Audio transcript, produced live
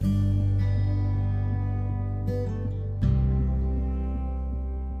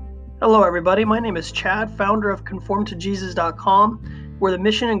Hello, everybody. My name is Chad, founder of ConformToJesus.com, where the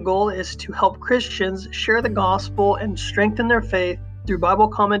mission and goal is to help Christians share the gospel and strengthen their faith through Bible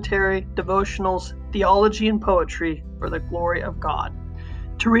commentary, devotionals, theology, and poetry for the glory of God.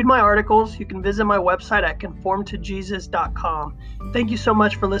 To read my articles, you can visit my website at ConformToJesus.com. Thank you so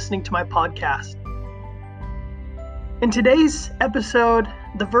much for listening to my podcast. In today's episode,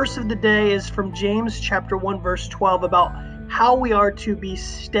 the verse of the day is from James chapter 1, verse 12, about how we are to be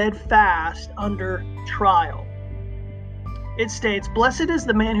steadfast under trial. It states, "Blessed is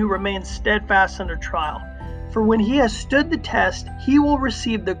the man who remains steadfast under trial, for when he has stood the test, he will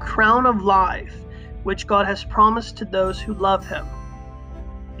receive the crown of life, which God has promised to those who love him."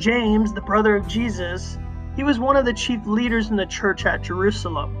 James, the brother of Jesus, he was one of the chief leaders in the church at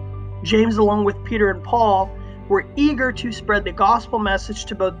Jerusalem. James, along with Peter and Paul, were eager to spread the gospel message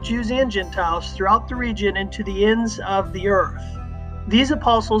to both Jews and Gentiles throughout the region and to the ends of the earth. These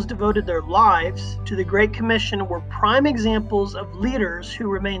apostles devoted their lives to the Great Commission, were prime examples of leaders who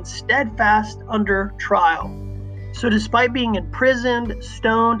remained steadfast under trial. So despite being imprisoned,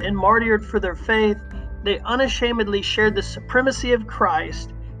 stoned, and martyred for their faith, they unashamedly shared the supremacy of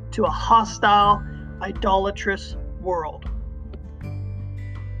Christ to a hostile, idolatrous world.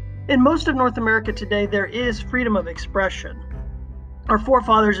 In most of North America today, there is freedom of expression. Our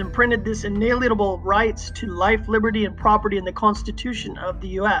forefathers imprinted this inalienable rights to life, liberty, and property in the Constitution of the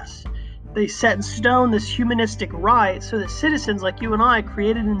U.S. They set in stone this humanistic right so that citizens like you and I,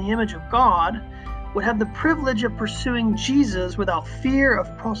 created in the image of God, would have the privilege of pursuing Jesus without fear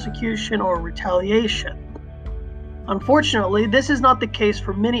of prosecution or retaliation. Unfortunately, this is not the case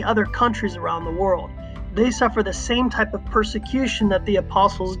for many other countries around the world. They suffer the same type of persecution that the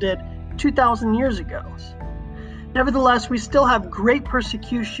apostles did 2,000 years ago. Nevertheless, we still have great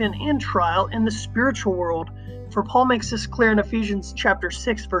persecution and trial in the spiritual world, for Paul makes this clear in Ephesians chapter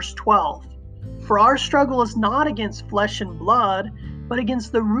 6, verse 12. "For our struggle is not against flesh and blood, but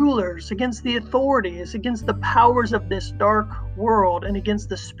against the rulers, against the authorities, against the powers of this dark world, and against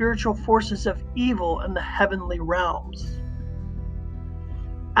the spiritual forces of evil in the heavenly realms."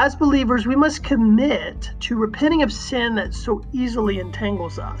 As believers, we must commit to repenting of sin that so easily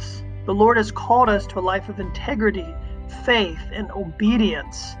entangles us. The Lord has called us to a life of integrity, faith, and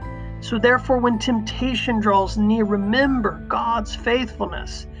obedience. So therefore, when temptation draws near, remember God's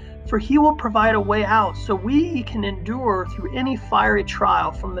faithfulness, for he will provide a way out so we can endure through any fiery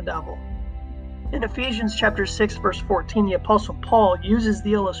trial from the devil. In Ephesians chapter 6, verse 14, the Apostle Paul uses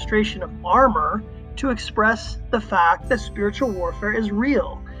the illustration of armor to express the fact that spiritual warfare is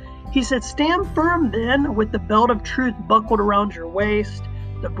real. He said, "Stand firm then, with the belt of truth buckled around your waist,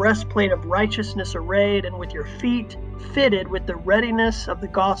 the breastplate of righteousness arrayed, and with your feet fitted with the readiness of the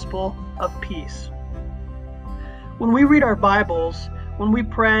gospel of peace." When we read our Bibles, when we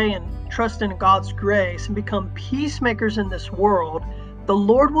pray and trust in God's grace and become peacemakers in this world, the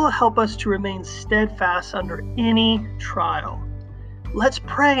Lord will help us to remain steadfast under any trial. Let's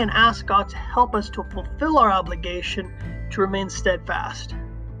pray and ask God to help us to fulfill our obligation to remain steadfast.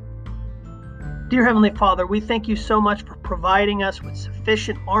 Dear Heavenly Father, we thank you so much for providing us with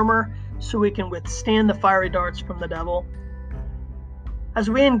sufficient armor so we can withstand the fiery darts from the devil. As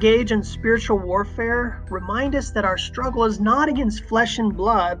we engage in spiritual warfare, remind us that our struggle is not against flesh and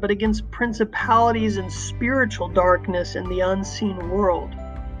blood, but against principalities and spiritual darkness in the unseen world.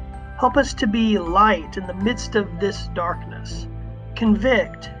 Help us to be light in the midst of this darkness.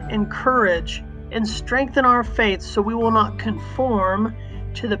 Convict, encourage, and strengthen our faith so we will not conform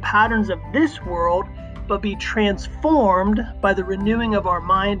to the patterns of this world, but be transformed by the renewing of our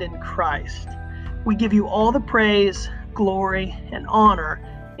mind in Christ. We give you all the praise, glory, and honor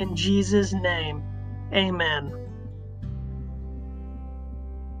in Jesus' name. Amen.